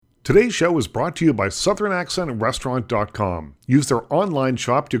Today's show is brought to you by SouthernAccentRestaurant.com. Use their online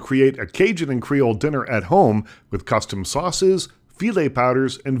shop to create a Cajun and Creole dinner at home with custom sauces, filet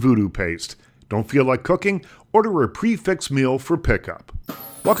powders, and voodoo paste. Don't feel like cooking? Order a prefix meal for pickup.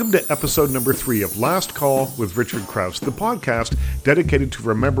 Welcome to episode number 3 of Last Call with Richard Crouse, the podcast dedicated to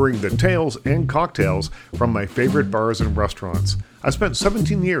remembering the tales and cocktails from my favorite bars and restaurants. I spent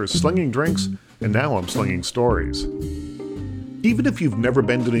 17 years slinging drinks, and now I'm slinging stories. Even if you've never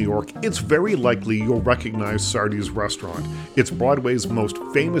been to New York, it's very likely you'll recognize Sardi's restaurant. It's Broadway's most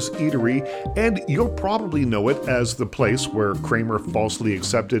famous eatery, and you'll probably know it as the place where Kramer falsely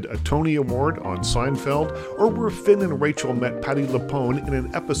accepted a Tony Award on Seinfeld, or where Finn and Rachel met Patti LuPone in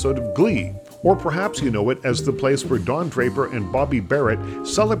an episode of Glee. Or perhaps you know it as the place where Draper and Bobbie Barrett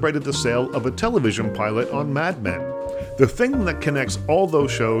celebrated the sale of a television pilot on Mad Men. The thing that connects all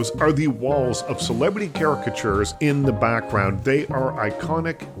those shows are the walls of celebrity caricatures in the background. They are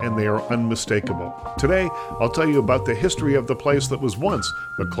iconic and they are unmistakable. Today, I'll tell you about the history of the place that was once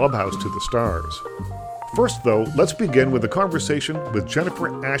the Clubhouse to the stars. First, though, let's begin with a conversation with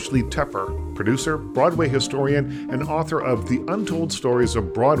Jennifer Ashley Tepper, producer, Broadway historian, and author of the Untold Stories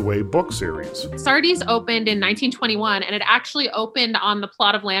of Broadway book series. Sardi's opened in 1921, and it actually opened on the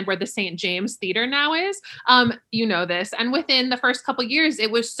plot of land where the St. James Theater now is. You know this. And within the first couple years, it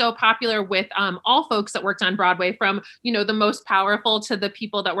was so popular with all folks that worked on Broadway, from, the most powerful to the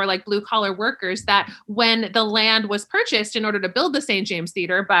people that were like blue-collar workers, that when the land was purchased in order to build the St. James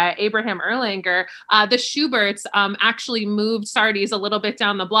Theater by Abraham Erlanger, the Schuberts actually moved Sardi's a little bit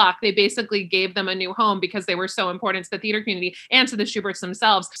down the block. They basically gave them a new home because they were so important to the theater community and to the Schuberts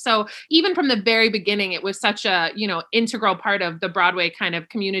themselves. So even from the very beginning, it was such a, integral part of the Broadway kind of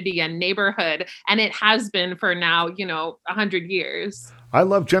community and neighborhood. And it has been for now, 100 years. I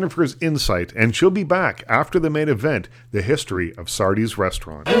love Jennifer's insight, and she'll be back after the main event, the history of Sardi's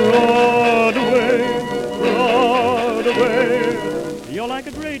restaurant. Broadway, Broadway. You're like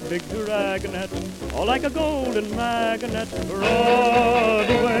a great big dragnet, or like a golden magnet.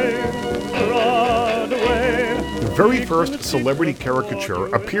 Broadway, Broadway. The very first celebrity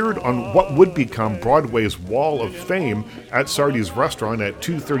caricature appeared on what would become Broadway's Wall of Fame at Sardi's restaurant at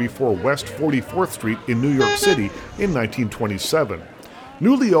 234 West 44th Street in New York City in 1927.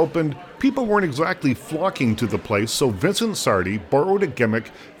 Newly opened, people weren't exactly flocking to the place, so Vincent Sardi borrowed a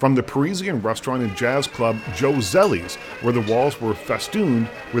gimmick from the Parisian restaurant and jazz club Joe Zelli's, where the walls were festooned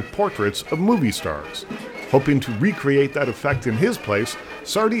with portraits of movie stars. Hoping to recreate that effect in his place,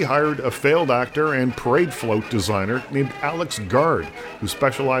 Sardi hired a failed actor and parade float designer named Alex Gard, who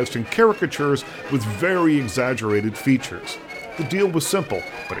specialized in caricatures with very exaggerated features. The deal was simple,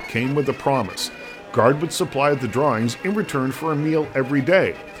 but it came with a promise. Gard would supply the drawings in return for a meal every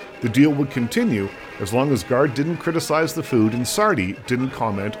day. The deal would continue as long as Gard didn't criticize the food and Sardi didn't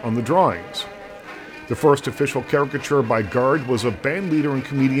comment on the drawings. The first official caricature by Gard was of band leader and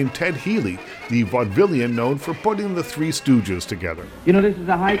comedian Ted Healy, the vaudevillian known for putting the Three Stooges together. This is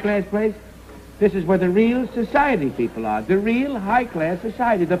a high-class place. This is where the real society people are. The real high-class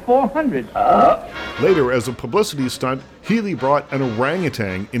society, the 400. Later, as a publicity stunt, Healy brought an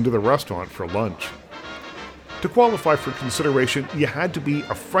orangutan into the restaurant for lunch. To qualify for consideration, you had to be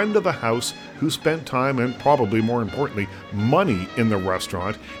a friend of the house who spent time and, probably more importantly, money in the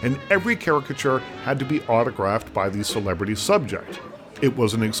restaurant, and every caricature had to be autographed by the celebrity subject. It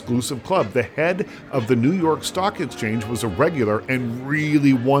was an exclusive club. The head of the New York Stock Exchange was a regular and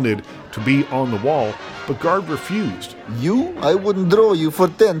really wanted to be on the wall, but Gard refused. I wouldn't draw you for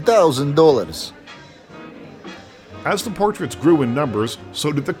 $10,000. As the portraits grew in numbers,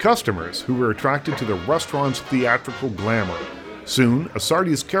 so did the customers, who were attracted to the restaurant's theatrical glamour. Soon, a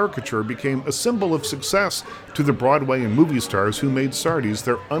Sardi's caricature became a symbol of success to the Broadway and movie stars who made Sardi's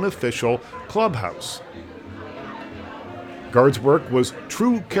their unofficial clubhouse. Gard's work was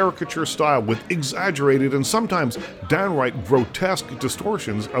true caricature style with exaggerated and sometimes downright grotesque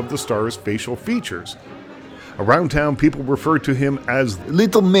distortions of the stars' facial features. Around town, people referred to him as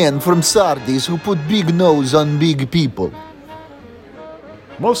little man from Sardi's who put big nose on big people.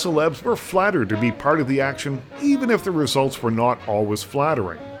 Most celebs were flattered to be part of the action, even if the results were not always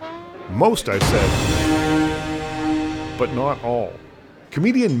flattering. Most, I said, but not all.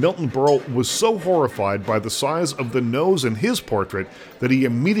 Comedian Milton Berle was so horrified by the size of the nose in his portrait that he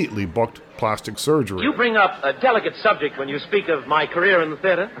immediately booked plastic surgery. You bring up a delicate subject when you speak of my career in the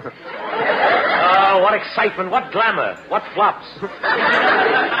theater. Oh, what excitement, what glamour, what flops.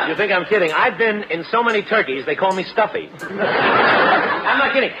 You think I'm kidding? I've been in so many turkeys, they call me Stuffy. I'm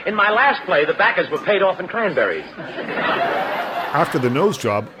not kidding. In my last play, the backers were paid off in cranberries. After the nose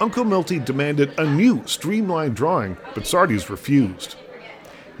job, Uncle Milty demanded a new streamlined drawing, but Sardi's refused.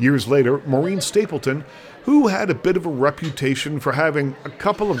 Years later, Maureen Stapleton, who had a bit of a reputation for having a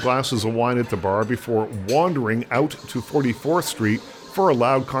couple of glasses of wine at the bar before wandering out to 44th Street for a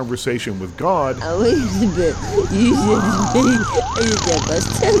loud conversation with God,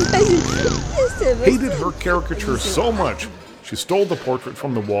 hated her caricature so much, she stole the portrait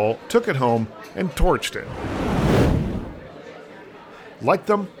from the wall, took it home, and torched it. Like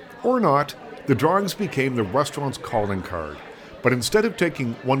them or not, the drawings became the restaurant's calling card. But instead of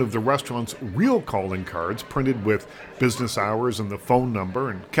taking one of the restaurant's real calling cards printed with business hours and the phone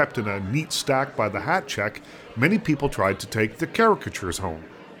number and kept in a neat stack by the hat check, many people tried to take the caricatures home.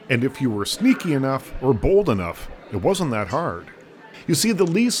 And if you were sneaky enough or bold enough, it wasn't that hard. You see, the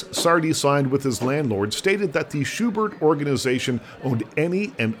lease Sardi signed with his landlord stated that the Schubert organization owned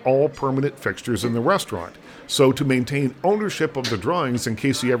any and all permanent fixtures in the restaurant. So to maintain ownership of the drawings in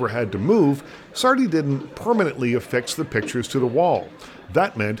case he ever had to move, Sardi didn't permanently affix the pictures to the wall.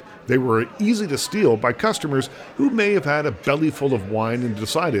 That meant they were easy to steal by customers who may have had a belly full of wine and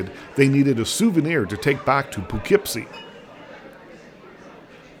decided they needed a souvenir to take back to Poughkeepsie.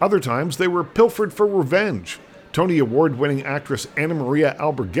 Other times they were pilfered for revenge. Tony Award-winning actress Anna Maria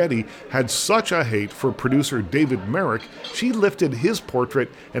Alberghetti had such a hate for producer David Merrick, she lifted his portrait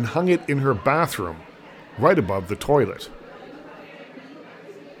and hung it in her bathroom, right above the toilet.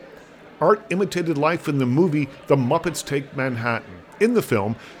 Art imitated life in the movie The Muppets Take Manhattan. In the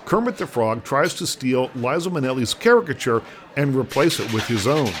film, Kermit the Frog tries to steal Liza Minnelli's caricature and replace it with his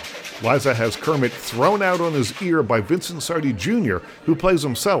own. Liza has Kermit thrown out on his ear by Vincent Sardi Jr., who plays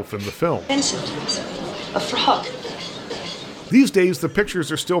himself in the film. Vincent, a frog. These days, the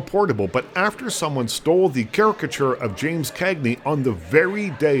pictures are still portable, but after someone stole the caricature of James Cagney on the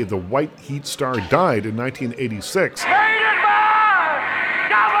very day the White Heat star died in 1986,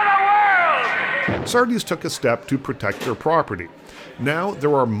 Sardis took a step to protect their property. Now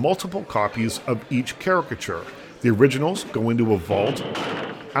there are multiple copies of each caricature. The originals go into a vault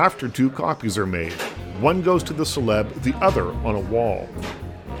after 2 copies are made. One goes to the celeb, the other on a wall.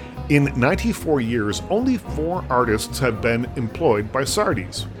 In 94 years, only 4 artists have been employed by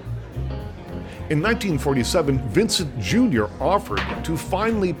Sardis. In 1947, Vincent Jr. offered to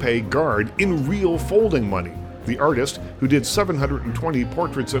finally pay Guard in real folding money. The artist, who did 720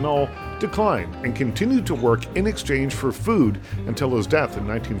 portraits in all, declined and continued to work in exchange for food until his death in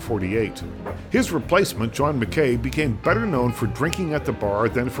 1948. His replacement, John McKay, became better known for drinking at the bar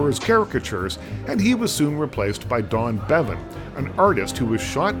than for his caricatures, and he was soon replaced by Don Bevan, an artist who was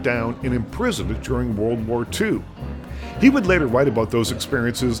shot down and imprisoned during World War II. He would later write about those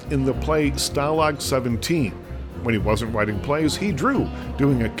experiences in the play Stalag 17. When he wasn't writing plays, he drew,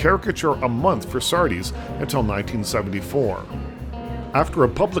 doing a caricature a month for Sardis until 1974. After a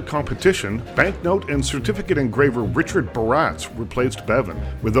public competition, banknote and certificate engraver Richard Crouse replaced Bevan.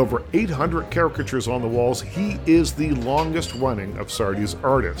 With over 800 caricatures on the walls, he is the longest running of Sardi's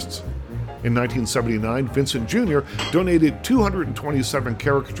artists. In 1979, Vincent Jr. donated 227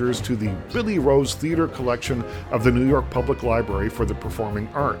 caricatures to the Billy Rose Theater collection of the New York Public Library for the Performing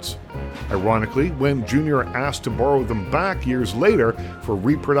Arts. Ironically, when Jr. asked to borrow them back years later for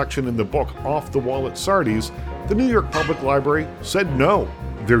reproduction in the book Off the Wall at Sardi's, the New York Public Library said no.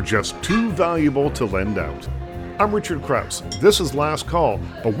 They're just too valuable to lend out. I'm Richard Crouse. This is Last Call,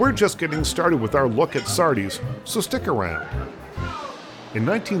 but we're just getting started with our look at Sardi's, so stick around. In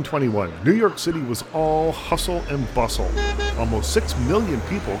 1921, New York City was all hustle and bustle. Almost 6 million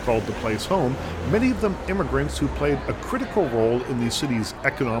people called the place home, many of them immigrants who played a critical role in the city's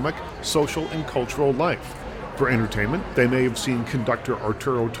economic, social, and cultural life. For entertainment, they may have seen conductor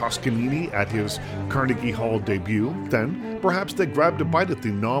Arturo Toscanini at his Carnegie Hall debut. Then, perhaps they grabbed a bite at the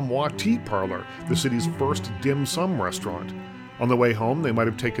Namwa Tea Parlor, the city's first dim sum restaurant. On the way home, they might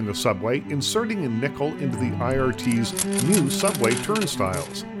have taken the subway, inserting a nickel into the IRT's new subway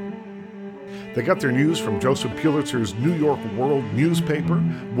turnstiles. They got their news from Joseph Pulitzer's New York World newspaper,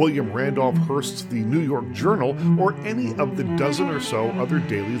 William Randolph Hearst's The New York Journal, or any of the dozen or so other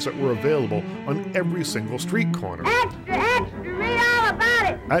dailies that were available on every single street corner. Extra, extra, read all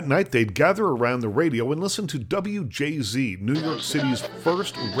about it! At night, they'd gather around the radio and listen to WJZ, New York City's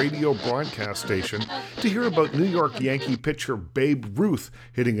first radio broadcast station, to hear about New York Yankee pitcher Babe Ruth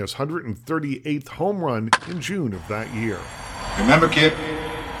hitting his 138th home run in June of that year. Remember, kid,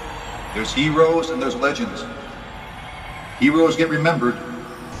 there's heroes and there's legends. Heroes get remembered,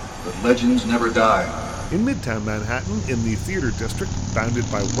 but legends never die. In Midtown Manhattan, in the Theater District, bounded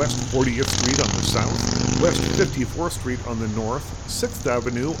by West 40th Street on the south, West 54th Street on the north, 6th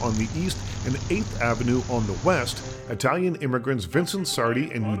Avenue on the east, and 8th Avenue on the west, Italian immigrants Vincent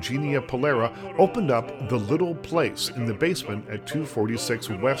Sardi and Eugenia Polera opened up The Little Place in the basement at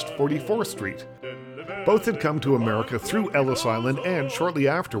 246 West 44th Street. Both had come to America through Ellis Island and, shortly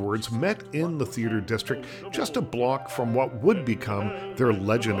afterwards, met in the Theater District just a block from what would become their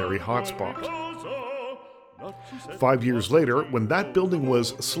legendary hotspot. 5 years later, when that building was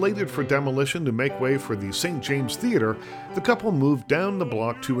slated for demolition to make way for the St. James Theater, the couple moved down the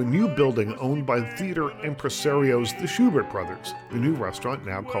block to a new building owned by theater impresarios the Schubert brothers. The new restaurant,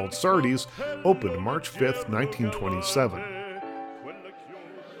 now called Sardi's, opened March 5, 1927.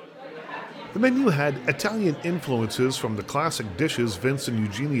 The menu had Italian influences from the classic dishes Vince and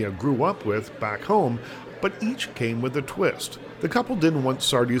Eugenia grew up with back home, but each came with a twist. The couple didn't want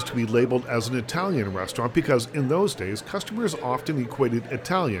Sardi's to be labeled as an Italian restaurant because in those days, customers often equated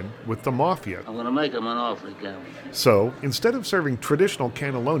Italian with the mafia. I'm going to make them an offer again. So, instead of serving traditional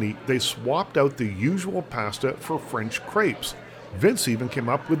cannelloni, they swapped out the usual pasta for French crepes. Vince even came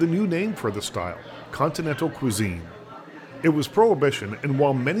up with a new name for the style, Continental Cuisine. It was Prohibition, and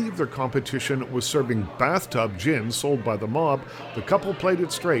while many of their competition was serving bathtub gin sold by the mob, the couple played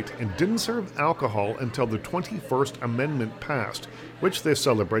it straight and didn't serve alcohol until the 21st Amendment passed, which they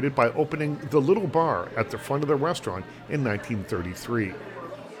celebrated by opening the Little Bar at the front of the restaurant in 1933.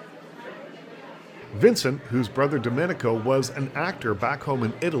 Vincent, whose brother Domenico was an actor back home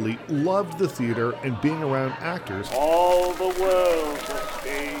in Italy, loved the theater and being around actors. All the world's a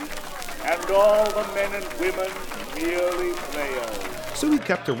stage, and all the men and women merely players. So he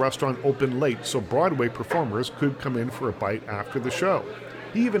kept the restaurant open late so Broadway performers could come in for a bite after the show.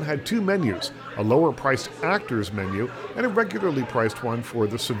 He even had two menus, a lower-priced actors menu and a regularly priced one for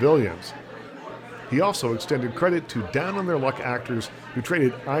the civilians. He also extended credit to down-on-their-luck actors who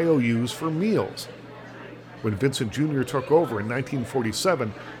traded IOUs for meals. When Vincent Jr. took over in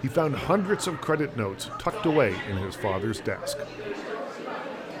 1947, he found hundreds of credit notes tucked away in his father's desk.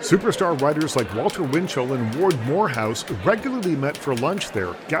 Superstar writers like Walter Winchell and Ward Morehouse regularly met for lunch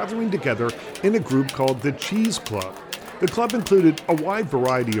there, gathering together in a group called the Cheese Club. The club included a wide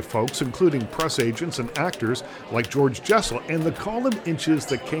variety of folks, including press agents and actors like George Jessel, and the column inches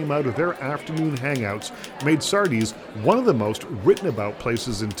that came out of their afternoon hangouts made Sardi's one of the most written about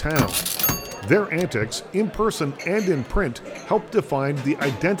places in town. Their antics, in person and in print, helped define the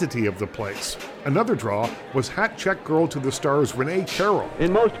identity of the place. Another draw was hat check girl to the stars Renee Carroll.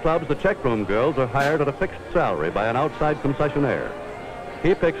 In most clubs, the checkroom girls are hired at a fixed salary by an outside concessionaire.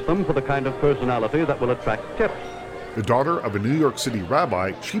 He picks them for the kind of personality that will attract tips. The daughter of a New York City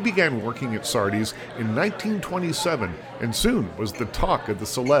rabbi, she began working at Sardi's in 1927 and soon was the talk of the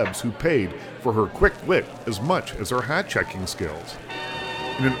celebs who paid for her quick wit as much as her hat-checking skills.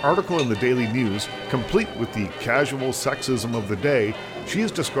 In an article in the Daily News, complete with the casual sexism of the day, she is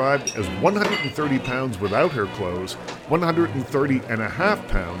described as 130 pounds without her clothes, 130 and a half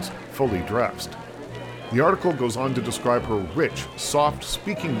pounds fully dressed. The article goes on to describe her rich, soft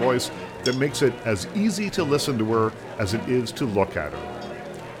speaking voice that makes it as easy to listen to her as it is to look at her.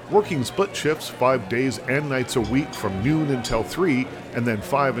 Working split shifts 5 days and nights a week from noon until 3 and then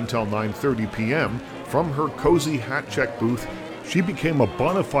 5 until 9:30 p.m., from her cozy hat check booth, she became a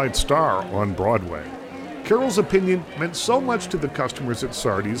bona fide star on Broadway. Carroll's opinion meant so much to the customers at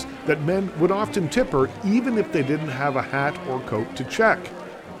Sardi's that men would often tip her even if they didn't have a hat or coat to check.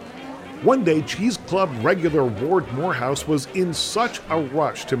 One day, Cheese Club regular Ward Morehouse was in such a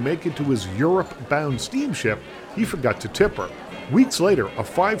rush to make it to his Europe-bound steamship, he forgot to tip her. Weeks later, a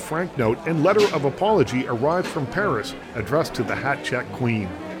 5-franc note and letter of apology arrived from Paris, addressed to the hat check queen.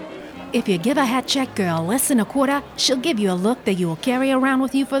 If you give a hat check girl less than a quarter, she'll give you a look that you will carry around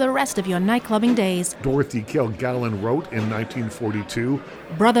with you for the rest of your nightclubbing days. Dorothy Kilgallen wrote in 1942,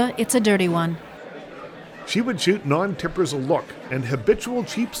 Brother, it's a dirty one. She would shoot non-tippers a look, and habitual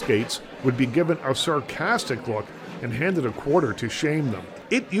cheapskates would be given a sarcastic look and handed a quarter to shame them.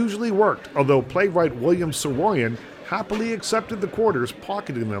 It usually worked, although playwright William Saroyan happily accepted the quarters,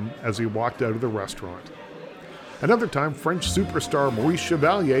 pocketing them as he walked out of the restaurant. Another time, French superstar Maurice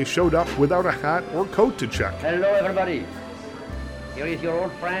Chevalier showed up without a hat or coat to check. Hello, everybody. Here is your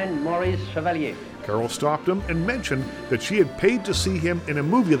old friend, Maurice Chevalier. Carroll stopped him and mentioned that she had paid to see him in a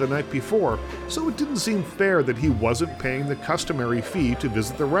movie the night before, so it didn't seem fair that he wasn't paying the customary fee to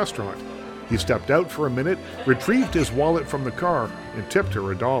visit the restaurant. He stepped out for a minute, retrieved his wallet from the car, and tipped her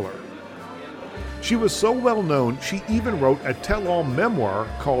 $1. She was so well known, she even wrote a tell-all memoir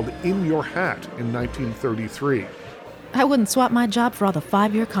called In Your Hat in 1933. I wouldn't swap my job for all the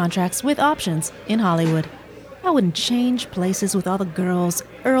 5-year contracts with options in Hollywood. I wouldn't change places with all the girls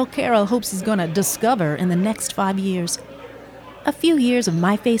Earl Carroll hopes he's gonna discover in the next 5 years. A few years of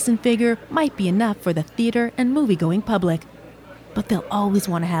my face and figure might be enough for the theater and movie-going public, but they'll always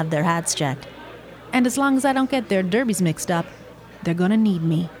want to have their hats checked. And as long as I don't get their derbies mixed up, they're gonna need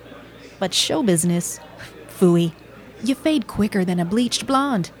me. But show business, phooey, you fade quicker than a bleached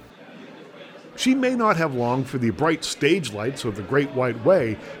blonde. She may not have longed for the bright stage lights of the Great White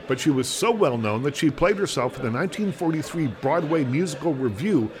Way, but she was so well known that she played herself in the 1943 Broadway musical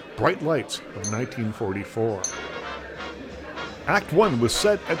revue, Bright Lights, of 1944. Act 1 was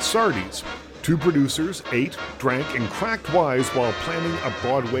set at Sardi's. 2 producers ate, drank, and cracked wise while planning a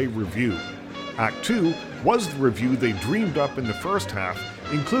Broadway revue. Act 2 was the revue they dreamed up in the first half,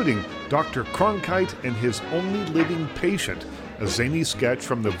 including Dr. Cronkite and his only living patient, a zany sketch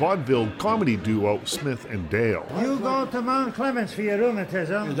from the vaudeville comedy duo Smith and Dale. You go to Mount Clemens for your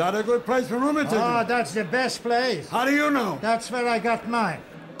rheumatism. Is that a good place for rheumatism? Oh, that's the best place. How do you know? That's where I got mine.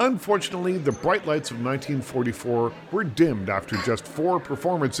 Unfortunately, the bright lights of 1944 were dimmed after just 4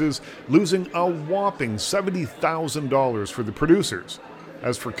 performances, losing a whopping $70,000 for the producers.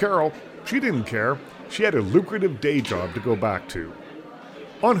 As for Carol, she didn't care. She had a lucrative day job to go back to.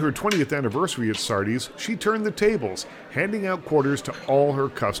 On her 20th anniversary at Sardi's, she turned the tables, handing out quarters to all her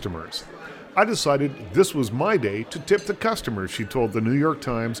customers. I decided this was my day to tip the customers, she told the New York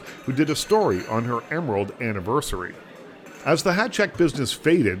Times, who did a story on her Emerald anniversary. As the hat check business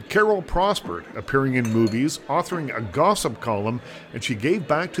faded, Carol prospered, appearing in movies, authoring a gossip column, and she gave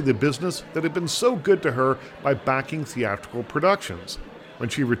back to the business that had been so good to her by backing theatrical productions. When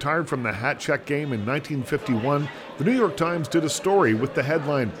she retired from the hat check game in 1951, the New York Times did a story with the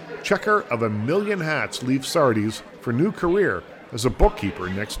headline, "Checker of 1,000,000 Hats Leaves Sardi's for New Career as a Bookkeeper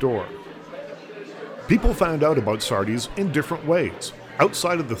Next Door." People found out about Sardi's in different ways.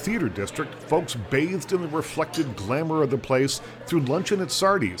 Outside of the theater district, folks bathed in the reflected glamour of the place through Luncheon at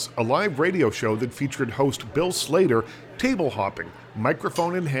Sardi's, a live radio show that featured host Bill Slater table hopping,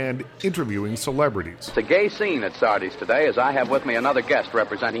 microphone in hand, interviewing celebrities. It's a gay scene at Sardi's today, as I have with me another guest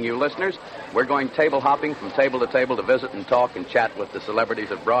representing you listeners. We're going table hopping from table to visit and talk and chat with the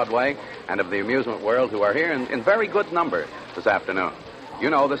celebrities of Broadway and of the amusement world who are here in very good number this afternoon. You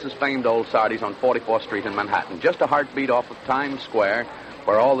know, this is famed old Sardi's on 44th Street in Manhattan, just a heartbeat off of Times Square,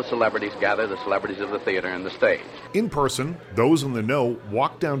 where all the celebrities gather, the celebrities of the theater and the stage. In person, those in the know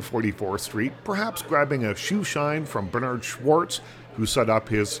walk down 44th Street, perhaps grabbing a shoe shine from Bernard Schwartz, who set up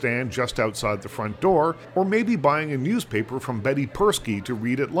his stand just outside the front door, or maybe buying a newspaper from Betty Persky to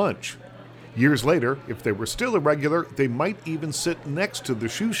read at lunch. Years later, if they were still a regular, they might even sit next to the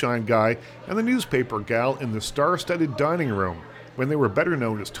shoe shine guy and the newspaper gal in the star-studded dining room, when they were better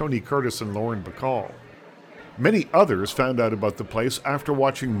known as Tony Curtis and Lauren Bacall. Many others found out about the place after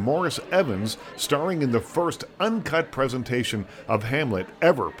watching Morris Evans starring in the first uncut presentation of Hamlet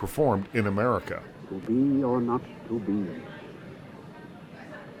ever performed in America. To be or not to be?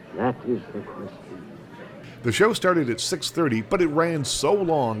 That is the question. The show started at 6:30, but it ran so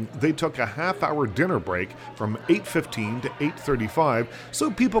long they took a half-hour dinner break from 8:15 to 8:35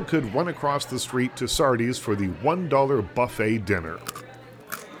 so people could run across the street to Sardi's for the $1 buffet dinner.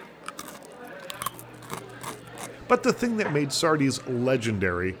 But the thing that made Sardi's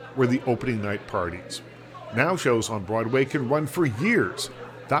legendary were the opening night parties. Now shows on Broadway can run for years.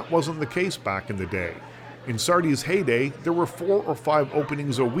 That wasn't the case back in the day. In Sardi's heyday, there were 4 or 5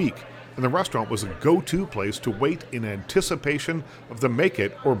 openings a week, and the restaurant was a go-to place to wait in anticipation of the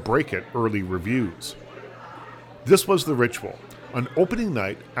make-it-or-break-it early reviews. This was the ritual. On opening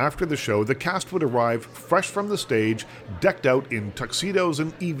night, after the show, the cast would arrive fresh from the stage, decked out in tuxedos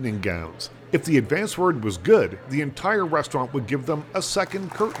and evening gowns. If the advance word was good, the entire restaurant would give them a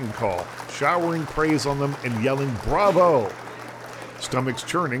second curtain call, showering praise on them and yelling, "Bravo!" Stomachs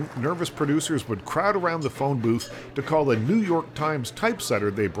churning, nervous producers would crowd around the phone booth to call a New York Times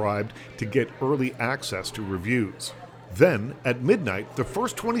typesetter they bribed to get early access to reviews. Then, at midnight, the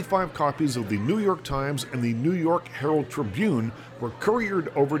first 25 copies of the New York Times and the New York Herald Tribune were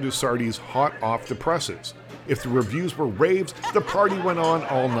couriered over to Sardi's hot off the presses. If the reviews were raves, the party went on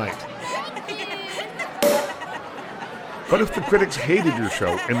all night. But if the critics hated your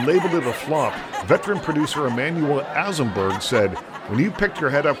show and labeled it a flop, veteran producer Emanuel Azenberg said, "When you picked your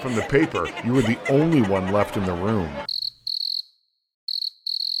head up from the paper, you were the only one left in the room."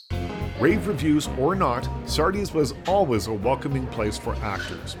 Rave reviews or not, Sardi's was always a welcoming place for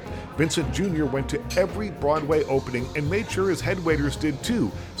actors. Vincent Jr. went to every Broadway opening and made sure his head waiters did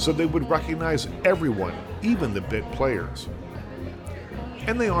too, so they would recognize everyone, even the bit players.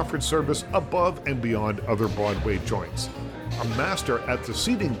 and they offered service above and beyond other Broadway joints. A master at the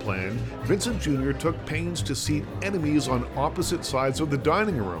seating plan, Vincent Jr. took pains to seat enemies on opposite sides of the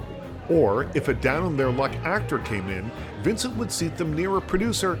dining room. Or, if a down-on-their-luck actor came in, Vincent would seat them near a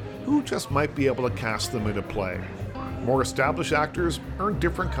producer who just might be able to cast them in a play. More established actors earned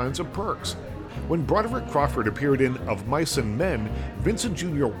different kinds of perks. When Broderick Crawford appeared in Of Mice and Men, Vincent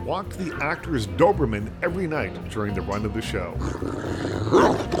Jr. walked the actor's Doberman every night during the run of the show.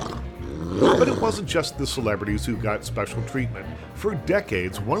 But it wasn't just the celebrities who got special treatment. For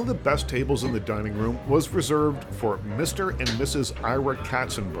decades, one of the best tables in the dining room was reserved for Mr. and Mrs. Ira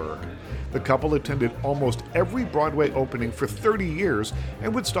Katzenberg. The couple attended almost every Broadway opening for 30 years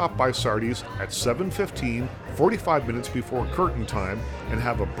and would stop by Sardi's at 7:15, 45 minutes before curtain time, and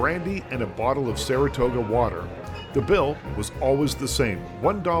have a brandy and a bottle of Saratoga water. The bill was always the same,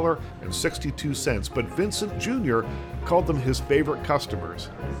 $1.62, but Vincent Jr. called them his favorite customers.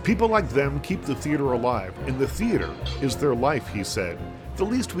 People like them keep the theater alive, and the theater is their life, he said. The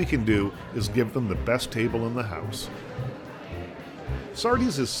least we can do is give them the best table in the house.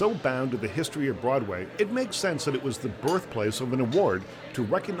 Sardi's is so bound to the history of Broadway, it makes sense that it was the birthplace of an award to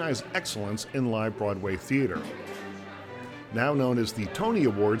recognize excellence in live Broadway theater. Now known as the Tony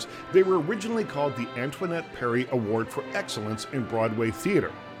Awards, they were originally called the Antoinette Perry Award for Excellence in Broadway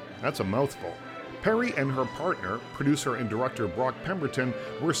Theater. That's a mouthful. Perry and her partner, producer and director Brock Pemberton,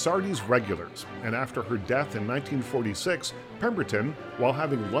 were Sardi's regulars, and after her death in 1946, Pemberton, while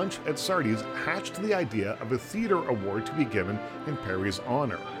having lunch at Sardi's, hatched the idea of a theater award to be given in Perry's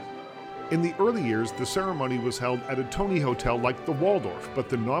honor. In the early years, the ceremony was held at a Tony hotel like the Waldorf, but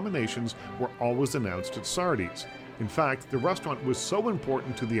the nominations were always announced at Sardi's. In fact, the restaurant was so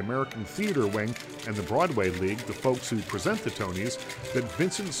important to the American Theater Wing and the Broadway League, the folks who present the Tonys, that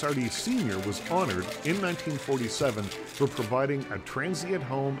Vincent Sardi Sr. was honored in 1947 for providing a transient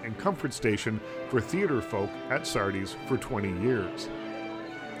home and comfort station for theater folk at Sardi's for 20 years.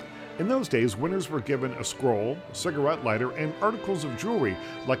 In those days, winners were given a scroll, a cigarette lighter, and articles of jewelry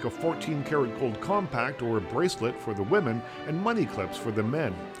like a 14-karat gold compact or a bracelet for the women and money clips for the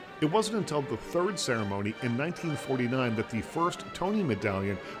men. It wasn't until the third ceremony in 1949 that the first Tony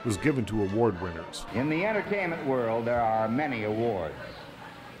medallion was given to award winners. In the entertainment world, there are many awards.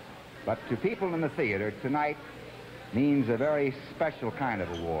 But to people in the theater, tonight means a very special kind of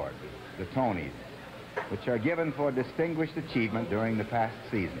award, the Tonys, which are given for distinguished achievement during the past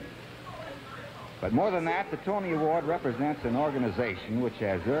season. But more than that, the Tony Award represents an organization which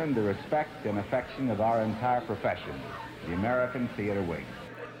has earned the respect and affection of our entire profession, the American Theater Wing.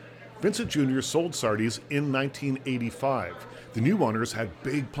 Vincent Jr. sold Sardi's in 1985. The new owners had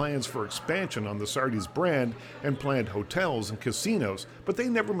big plans for expansion on the Sardi's brand and planned hotels and casinos, but they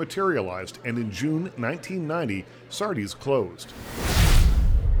never materialized, and in June 1990, Sardi's closed.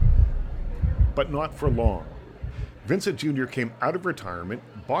 But not for long. Vincent Jr. came out of retirement,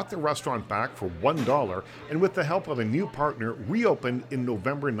 bought the restaurant back for $1, and with the help of a new partner, reopened in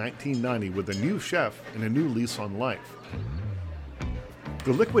November 1990 with a new chef and a new lease on life.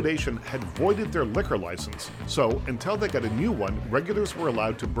 The liquidation had voided their liquor license, so until they got a new one, regulars were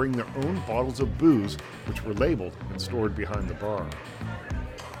allowed to bring their own bottles of booze, which were labeled and stored behind the bar.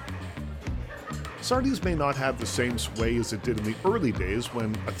 Sardi's may not have the same sway as it did in the early days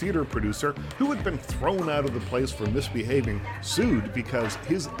when a theater producer who had been thrown out of the place for misbehaving sued because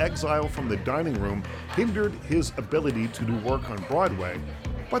his exile from the dining room hindered his ability to do work on Broadway,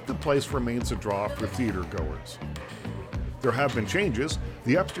 but the place remains a draw for theater goers. There have been changes.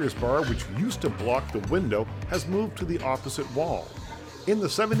 The upstairs bar, which used to block the window, has moved to the opposite wall. In the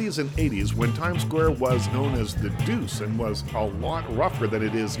 70s and 80s, when Times Square was known as the Deuce and was a lot rougher than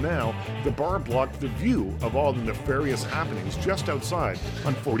it is now, the bar blocked the view of all the nefarious happenings just outside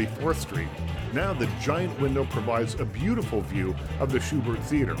on 44th Street. Now the giant window provides a beautiful view of the Schubert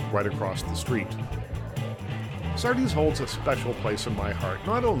Theater right across the street. Sardi's holds a special place in my heart.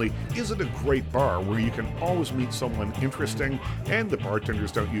 Not only is it a great bar where you can always meet someone interesting and the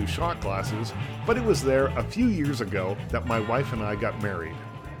bartenders don't use shot glasses, but it was there a few years ago that my wife and I got married.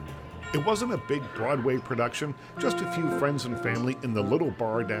 It wasn't a big Broadway production, just a few friends and family in the little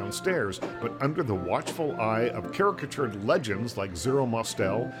bar downstairs, but under the watchful eye of caricatured legends like Zero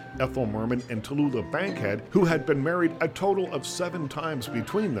Mostel, Ethel Merman, and Tallulah Bankhead, who had been married a total of 7 times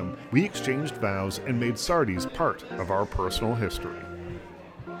between them, we exchanged vows and made Sardi's part of our personal history.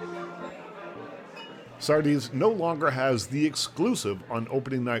 Sardi's no longer has the exclusive on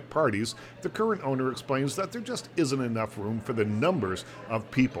opening night parties. The current owner explains that there just isn't enough room for the numbers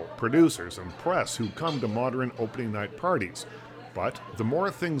of people, producers, and press who come to modern opening night parties. But the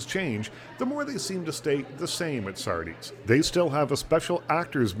more things change, the more they seem to stay the same at Sardi's. They still have a special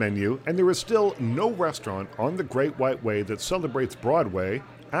actors menu, and there is still no restaurant on the Great White Way that celebrates Broadway,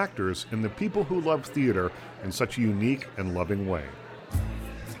 actors, and the people who love theater in such a unique and loving way.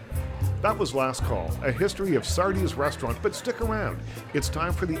 That was Last Call, a history of Sardi's restaurant, but stick around. It's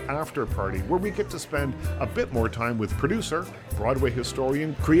time for the after party, where we get to spend a bit more time with producer, Broadway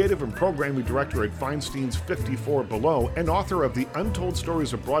historian, creative and programming director at Feinstein's 54 Below, and author of the Untold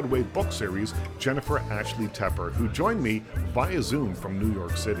Stories of Broadway book series, Jennifer Ashley Tepper, who joined me via Zoom from New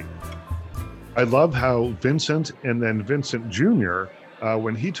York City. I love how Vincent and then Vincent Jr.,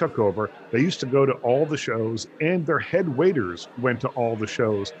 when he took over, they used to go to all the shows, and their head waiters went to all the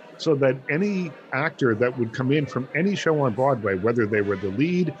shows, so that any actor that would come in from any show on Broadway, whether they were the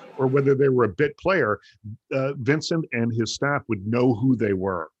lead or whether they were a bit player, Vincent and his staff would know who they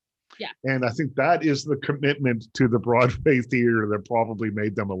were. Yeah. And I think that is the commitment to the Broadway theater that probably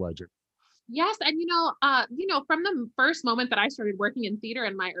made them a legend. Yes. And, from the first moment that I started working in theater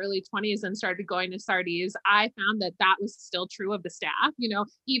in my early 20s and started going to Sardi's, I found that was still true of the staff.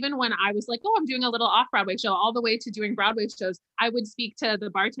 Even when I was like, oh, I'm doing a little off-Broadway show, all the way to doing Broadway shows, I would speak to the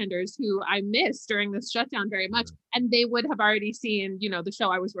bartenders who I missed during this shutdown very much. And they would have already seen, the show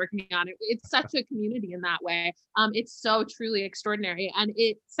I was working on. It's such a community in that way. It's so truly extraordinary. And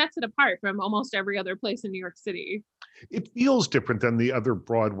it sets it apart from almost every other place in New York City. It feels different than the other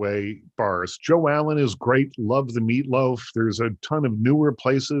Broadway bars. Joe Allen is great. Love the meatloaf. There's a ton of newer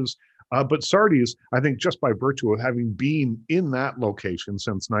places. But Sardi's, I think just by virtue of having been in that location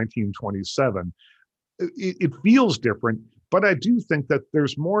since 1927, it feels different. But I do think that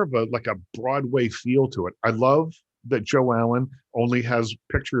there's more of a Broadway feel to it. I love that Joe Allen only has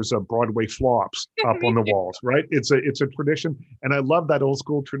pictures of Broadway flops up on the walls, right? It's a tradition. And I love that old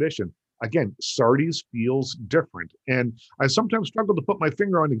school tradition. Again, Sardi's feels different. And I sometimes struggle to put my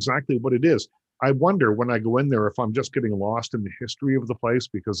finger on exactly what it is. I wonder when I go in there if I'm just getting lost in the history of the place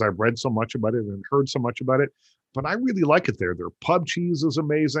because I've read so much about it and heard so much about it. But I really like it there. Their pub cheese is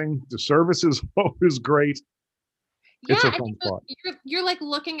amazing. The service is always great. It's a fun spot. You're like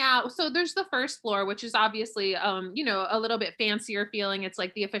looking out. So there's the first floor, which is obviously, a little bit fancier feeling. It's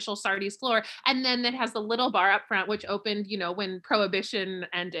like the official Sardi's floor. And then it has the little bar up front, which opened, when Prohibition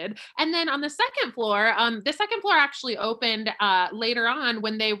ended. And then on the second floor actually opened later on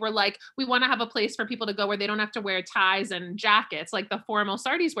when they were like, we want to have a place for people to go where they don't have to wear ties and jackets like the formal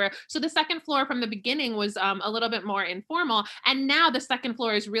Sardi's wear. So the second floor from the beginning was a little bit more informal. And now the second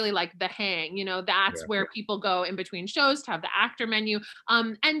floor is really like the hang, that's where people go in between shows to have the actor menu.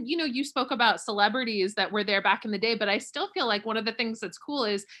 And you spoke about celebrities that were there back in the day, but I still feel like one of the things that's cool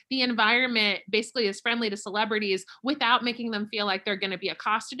is the environment basically is friendly to celebrities without making them feel like they're going to be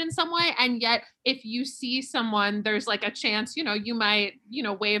accosted in some way. And yet if you see someone, there's like a chance, you might,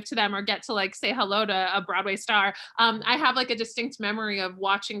 wave to them or get to like say hello to a Broadway star. I have like a distinct memory of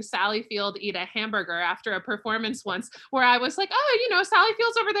watching Sally Field eat a hamburger after a performance once where I was like, oh, Sally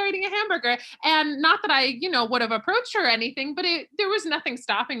Field's over there eating a hamburger. And not that I, would have approached her or anything, but there was nothing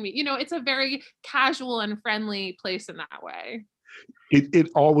stopping me. It's a very casual and friendly place in that way. It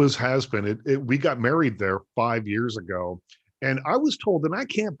always has been. We got married there 5 years ago, and I was told, and I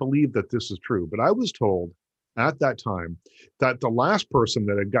can't believe that this is true, but I was told at that time that the last person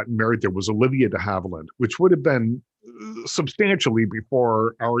that had gotten married there was Olivia de Havilland, which would have been substantially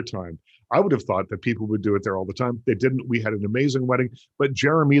before our time. I would have thought that people would do it there all the time. They didn't. We had an amazing wedding, but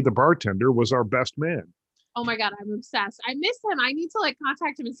Jeremy, the bartender, was our best man. Oh my God, I'm obsessed. I miss him. I need to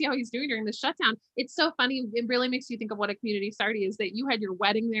contact him and see how he's doing during the shutdown. It's so funny. It really makes you think of what a community Sardi is, that you had your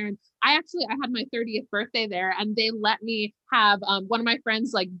wedding there. And I had my 30th birthday there, and they let me have, one of my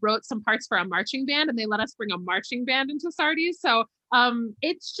friends wrote some parts for a marching band, and they let us bring a marching band into Sardi. So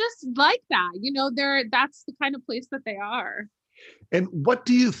it's just like that, that's the kind of place that they are. And what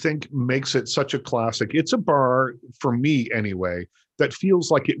do you think makes it such a classic? It's a bar, for me anyway, that feels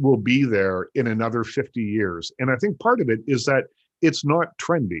like it will be there in another 50 years. And I think part of it is that it's not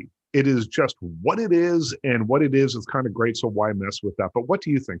trendy. It is just what it is, and what it is kind of great, so why mess with that? But what do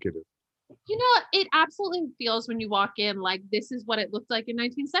you think it is? It absolutely feels when you walk in like this is what it looked like in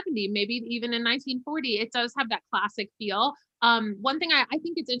 1970, maybe even in 1940. It does have that classic feel. One thing I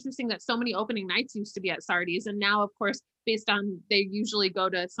think it's interesting that so many opening nights used to be at Sardi's, and now, of course, based on they usually go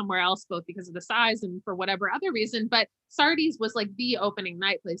to somewhere else, both because of the size and for whatever other reason. But Sardi's was like the opening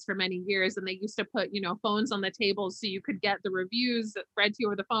night place for many years. And they used to put, phones on the tables so you could get the reviews read to you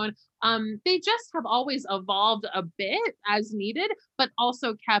over the phone. They just have always evolved a bit as needed, but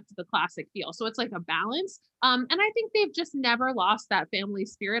also kept the classic feel. So it's like a balance. And I think they've just never lost that family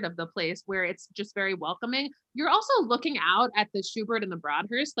spirit of the place where it's just very welcoming. You're also looking out at the Schubert and the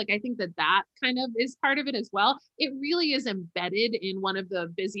Broadhurst. Like, I think that kind of is part of it as well. It really is embedded in one of the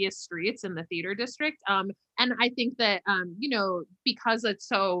busiest streets in the theater district. And I think that, because it's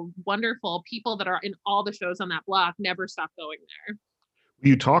so wonderful, people that are in all the shows on that block never stop going there.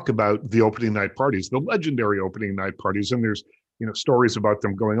 You talk about the opening night parties, the legendary opening night parties, and there's stories about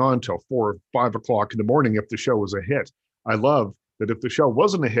them going on till 4 or 5 o'clock in the morning if the show was a hit. I love that if the show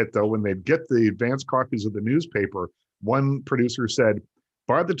wasn't a hit, though, when they'd get the advance copies of the newspaper, one producer said,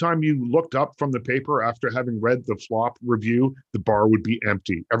 by the time you looked up from the paper after having read the flop review, the bar would be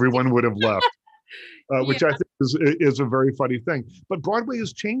empty. Everyone would have left. Which I think is a very funny thing. But Broadway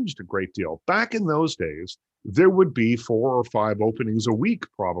has changed a great deal. Back in those days, there would be 4 or 5 openings a week,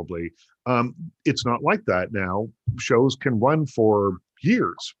 probably. It's not like that now. Shows can run for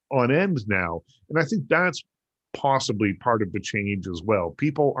years on end now. And I think that's possibly part of the change as well.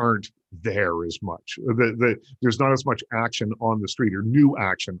 People aren't there as much. There's not as much action on the street or new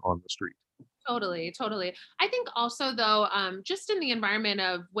action on the street. Totally. I think also, though, just in the environment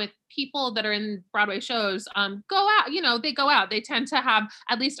of with people that are in Broadway shows, go out, they go out. They tend to have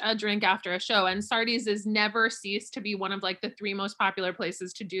at least a drink after a show. And Sardi's has never ceased to be one of like the 3 most popular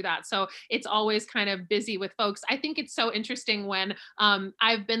places to do that. So it's always kind of busy with folks. I think it's so interesting when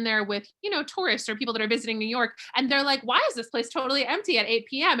I've been there with, tourists or people that are visiting New York, and they're like, why is this place totally empty at 8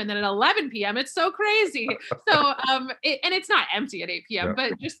 p.m.? And then at 11 p.m., it's so crazy. So, and it's not empty at 8 p.m.,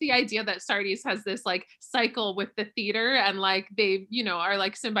 but just the idea that Sardi's has this like cycle with the theater and like they, are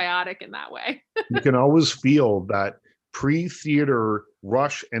like symbiotic in that way. You can always feel that pre-theater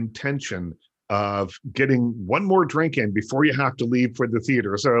rush and tension of getting one more drink in before you have to leave for the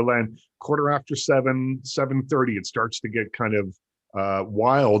theater. So then 7:15, 7:30, it starts to get kind of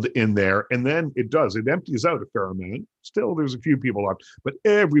wild in there. And then it empties out a fair amount. Still, there's a few people left, but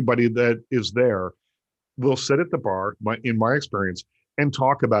everybody that is there will sit at the bar, in my experience, and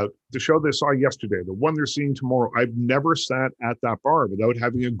talk about the show they saw yesterday, the one they're seeing tomorrow. I've never sat at that bar without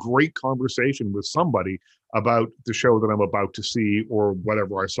having a great conversation with somebody about the show that I'm about to see or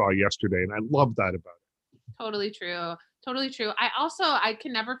whatever I saw yesterday. And I love that about it. Totally true. I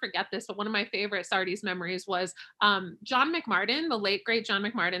can never forget this, but one of my favorite Sardi's memories was John McMartin, the late great John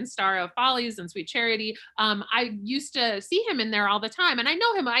McMartin, star of Follies and Sweet Charity. I used to see him in there all the time, and I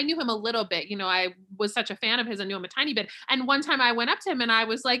knew him a little bit. I was such a fan of his. I knew him a tiny bit. And one time I went up to him and I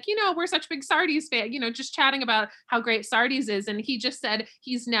was like, we're such big Sardi's fan, just chatting about how great Sardi's is. And he just said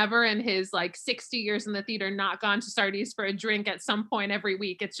he's never in his like 60 years in the theater not gone to Sardi's for a drink at some point every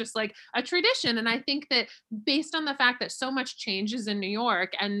week. It's just like a tradition. And I think that based on the fact that so much changes in New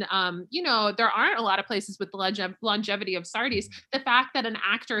York and, there aren't a lot of places with the longevity of Sardi's, the fact that an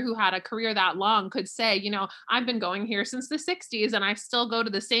actor who had a career that long could say, I've been going here since the 60s and I still go to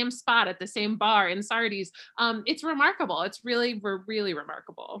the same spot at the same bar in Sardi's. It's remarkable. It's really, really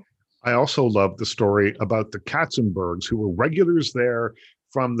remarkable. I also love the story about the Katzenbergs, who were regulars there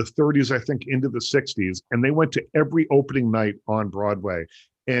from the 30s, I think, into the 60s. And they went to every opening night on Broadway.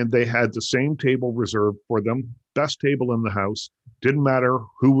 And they had the same table reserved for them, best table in the house. Didn't matter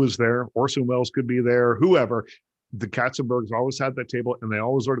who was there. Orson Welles could be there, whoever. The Katzenbergs always had that table, and they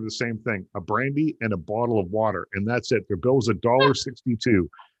always ordered the same thing, a brandy and a bottle of water. And that's it. Their bill was $1.62.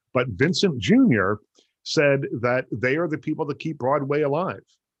 But Vincent Jr. said that they are the people that keep Broadway alive.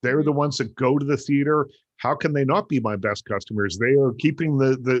 They're the ones that go to the theater. How can they not be my best customers? They are keeping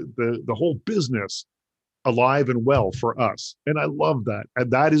the whole business alive and well for us. And I love that.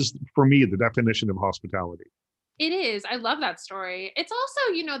 And that is, for me, the definition of hospitality. It is. I love that story. It's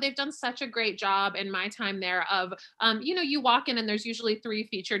also, they've done such a great job in my time there of, you walk in and there's usually 3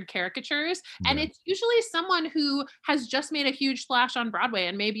 featured caricatures, and it's usually someone who has just made a huge splash on Broadway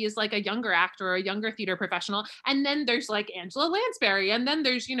and maybe is like a younger actor or a younger theater professional. And then there's like Angela Lansbury. And then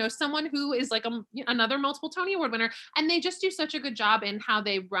there's, someone who is like another multiple Tony Award winner. And they just do such a good job in how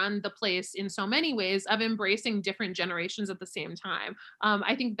they run the place in so many ways of embracing different generations at the same time.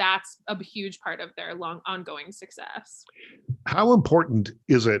 I think that's a huge part of their long ongoing success. How important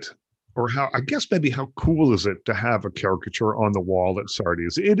is it, or how cool is it to have a caricature on the wall at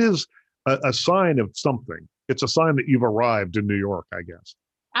Sardi's? It is a sign of something. It's a sign that you've arrived in New York, I guess.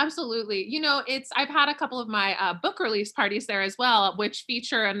 Absolutely. I've had a couple of my book release parties there as well, which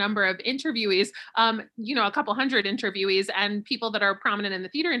feature a number of interviewees, a couple hundred interviewees and people that are prominent in the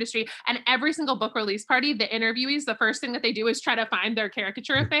theater industry. And every single book release party, the interviewees, the first thing that they do is try to find their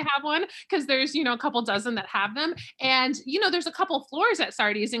caricature if they have one, because there's, a couple dozen that have them. And, there's a couple floors at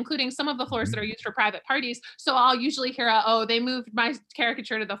Sardi's, including some of the floors that are used for private parties. So I'll usually hear, they moved my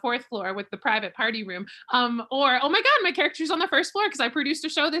caricature to the fourth floor with the private party room. Or, oh my God, my caricature's on the first floor because I produced a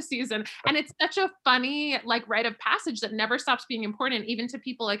show this season. And it's such a funny rite of passage that never stops being important, even to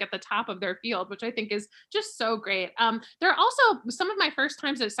people at the top of their field, which I think is just so great. There are also some of my first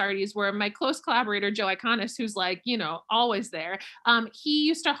times at Sardi's where my close collaborator Joe Iconis, who's always there, he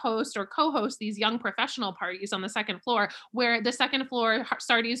used to host or co-host these young professional parties on the second floor, where the second floor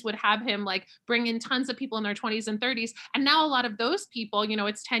Sardi's would have him bring in tons of people in their 20s and 30s. And now a lot of those people,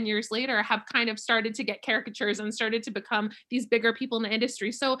 it's 10 years later, have kind of started to get caricatures and started to become these bigger people in the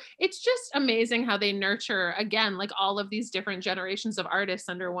industry. So it's just amazing how they nurture, again, all of these different generations of artists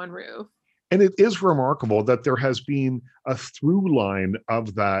under one roof. And it is remarkable that there has been a through line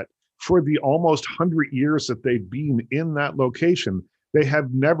of that for the almost 100 years that they've been in that location. They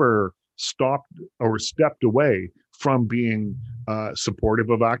have never stopped or stepped away from being supportive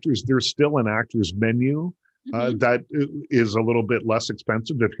of actors. There's still an actor's menu that is a little bit less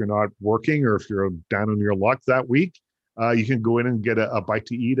expensive if you're not working or if you're down on your luck that week. You can go in and get a bite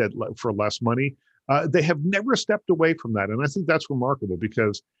to eat for less money. They have never stepped away from that. And I think that's remarkable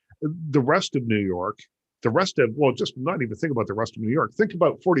because the rest of New York, just not even think about the rest of New York. Think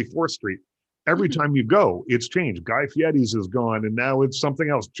about 44th Street. Every time you go, it's changed. Guy Fieri's is gone, and now it's something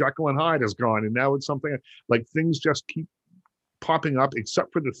else. Jekyll and Hyde is gone, and now it's something things just keep popping up,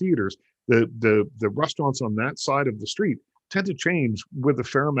 except for the theaters. The restaurants on that side of the street tend to change with a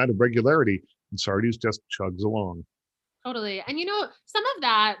fair amount of regularity, and Sardi's just chugs along. Totally. And some of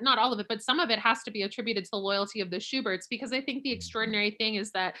that, not all of it, but some of it has to be attributed to the loyalty of the Schuberts, because I think the extraordinary thing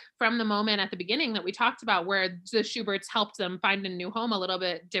is that from the moment at the beginning that we talked about where the Schuberts helped them find a new home a little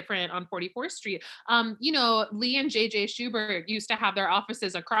bit different on 44th Street, Lee and JJ Schubert used to have their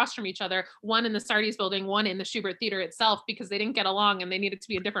offices across from each other, one in the Sardi's building, one in the Schubert Theater itself, because they didn't get along and they needed to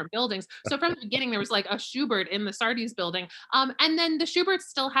be in different buildings. So from the beginning, there was a Schubert in the Sardi's building. And then the Schuberts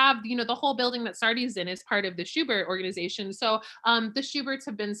still have, the whole building that Sardi's in is part of the Schubert organization. So the Schuberts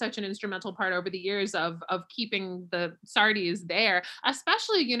have been such an instrumental part over the years of keeping the Sardi's there,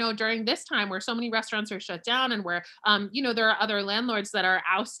 especially, during this time where so many restaurants are shut down and where, there are other landlords that are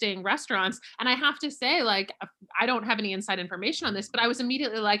ousting restaurants. And I have to say, I don't have any inside information on this, but I was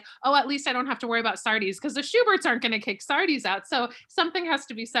immediately at least I don't have to worry about Sardi's because the Schuberts aren't going to kick Sardi's out. So something has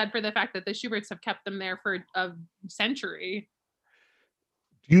to be said for the fact that the Schuberts have kept them there for a century.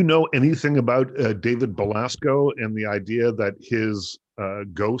 Do you know anything about David Belasco and the idea that his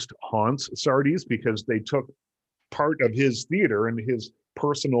ghost haunts Sardi's because they took part of his theater and his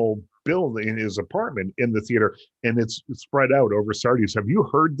personal building, his apartment in the theater, and it's spread out over Sardi's? Have you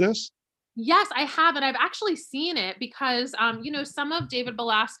heard this? Yes, I have. And I've actually seen it because, some of David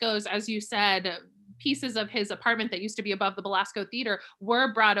Belasco's, as you said, pieces of his apartment that used to be above the Belasco Theater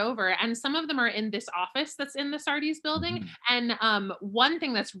were brought over, and some of them are in this office that's in the Sardi's building. And one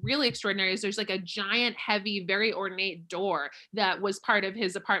thing that's really extraordinary is there's a giant, heavy, very ornate door that was part of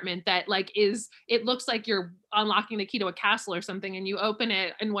his apartment that it looks like you're unlocking the key to a castle or something, and you open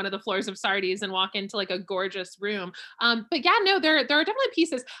it in one of the floors of Sardi's and walk into a gorgeous room. But yeah, no, there are definitely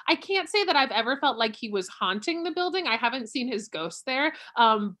pieces. I can't say that I've ever felt like he was haunting the building. I haven't seen his ghost there.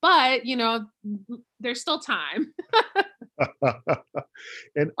 But there's still time.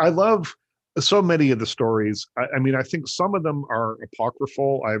 And I love so many of the stories. I mean, I think some of them are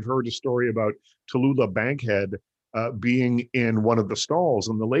apocryphal. I've heard a story about Tallulah Bankhead being in one of the stalls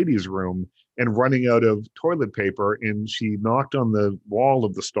in the ladies' room and running out of toilet paper. And she knocked on the wall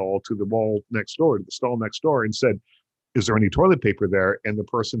of the stall to the wall next door, to the stall next door, and said, "Is there any toilet paper there?" And the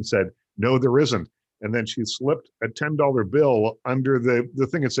person said, "No, there isn't." And then she slipped a $10 bill under the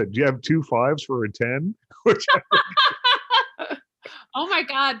thing and said, "Do you have 2 5s for a 10?" Which Oh my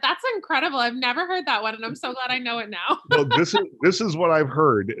God, that's incredible. I've never heard that one, and I'm so glad I know it now. Well, this is what I've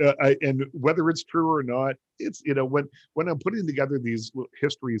heard, and whether it's true or not, it's when I'm putting together these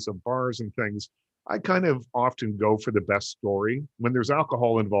histories of bars and things, I kind of often go for the best story. When there's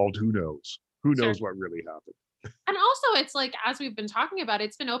alcohol involved, who knows? Who knows what really happened? And also, it's like, as we've been talking about,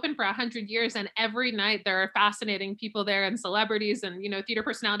 it's been open for 100 years, and every night there are fascinating people there and celebrities and, theater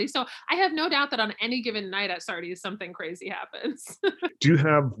personalities. So I have no doubt that on any given night at Sardi, something crazy happens. Do you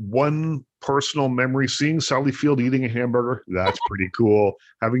have one personal memory seeing Sally Field eating a hamburger? That's pretty cool.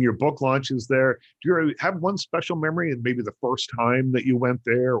 Having your book launches there. Do you have one special memory and maybe the first time that you went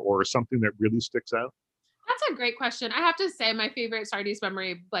there or something that really sticks out? That's a great question. I have to say my favorite Sardi's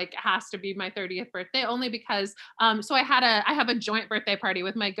memory has to be my 30th birthday, only because so I have a joint birthday party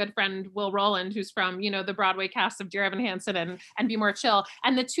with my good friend Will Rowland, who's from the Broadway cast of Dear Evan Hansen and Be More Chill,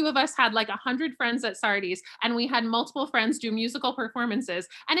 and the two of us had 100 friends at Sardi's, and we had multiple friends do musical performances,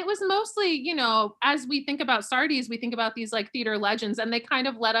 and it was mostly as we think about Sardi's, we think about these theater legends, and they kind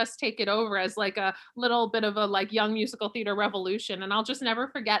of let us take it over as a little bit of a young musical theater revolution, and I'll just never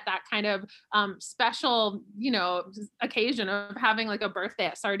forget that kind of special occasion of having a birthday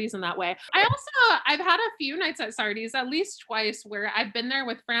at Sardi's in that way. I've had a few nights at Sardi's, at least twice, where I've been there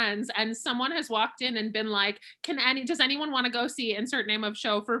with friends and someone has walked in and been like, does anyone want to go see insert name of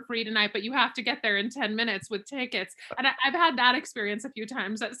show for free tonight, but you have to get there in 10 minutes with tickets. And I've had that experience a few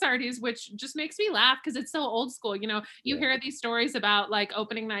times at Sardi's, which just makes me laugh because it's so old school. You hear these stories about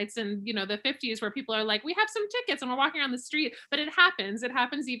opening nights in, the 50s where people are like, we have some tickets and we're walking around the street, but it happens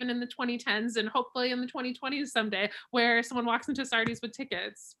even in the 2010s and hopefully in the 2020s someday, where someone walks into Sardi's with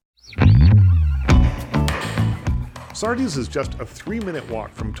tickets. Sardi's is just a 3-minute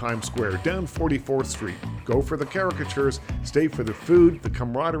walk from Times Square down 44th Street. Go for the caricatures, stay for the food, the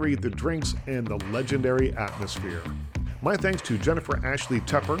camaraderie, the drinks, and the legendary atmosphere. My thanks to Jennifer Ashley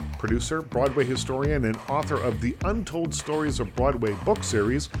Tepper, producer, Broadway historian, and author of the Untold Stories of Broadway book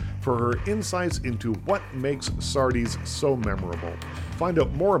series, for her insights into what makes Sardi's so memorable. Find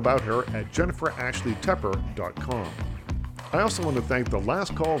out more about her at jenniferashleytepper.com. I also want to thank the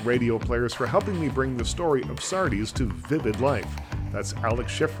Last Call radio players for helping me bring the story of Sardi's to vivid life. That's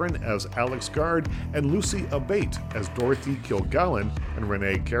Alex Schifrin as Alex Gard and Lucy Abate as Dorothy Kilgallen and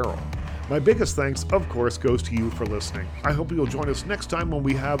Renee Carroll. My biggest thanks, of course, goes to you for listening. I hope you'll join us next time when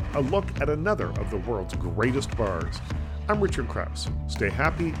we have a look at another of the world's greatest bars. I'm Richard Crouse. Stay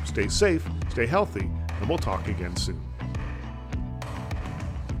happy, stay safe, stay healthy, and we'll talk again soon.